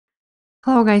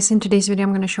Hello guys, in today's video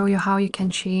I'm going to show you how you can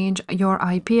change your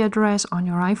IP address on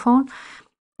your iPhone.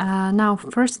 Now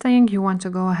first thing, you want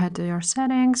to go ahead to your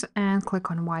settings and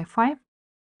click on Wi-Fi.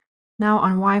 Now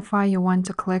on Wi-Fi you want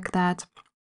to click that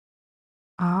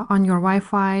on your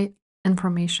Wi-Fi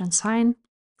information sign,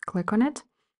 click on it.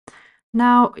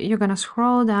 Now you're going to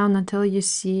scroll down until you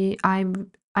see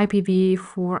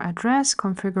IPv4 address,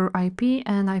 configure IP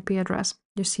and IP address.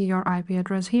 You see your IP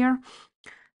address here.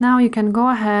 Now you can go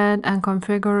ahead and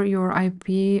configure your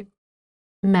IP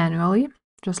manually,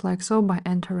 just like so, by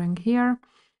entering here.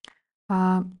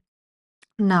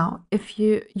 Now, if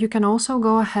you can also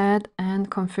go ahead and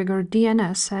configure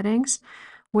DNS settings,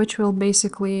 which will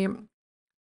basically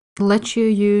let you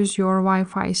use your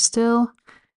Wi-Fi still,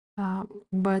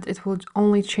 but it will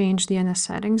only change DNS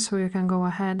settings. So you can go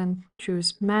ahead and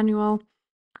choose manual.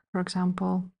 For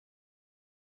example,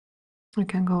 you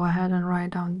can go ahead and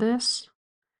write down this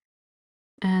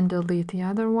and delete the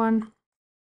other one.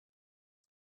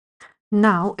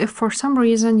 Now, if for some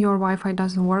reason your Wi-Fi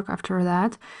doesn't work after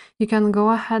that, you can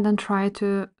go ahead and try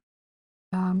to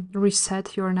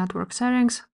reset your network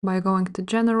settings by going to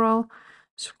General,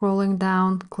 scrolling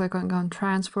down, clicking on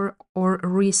Transfer or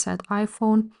Reset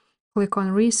iPhone, click on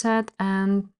Reset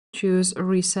and choose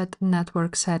Reset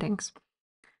Network Settings.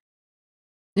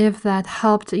 If that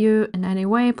helped you in any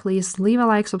way, please leave a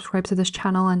like, subscribe to this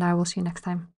channel, and I will see you next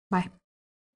time. Bye.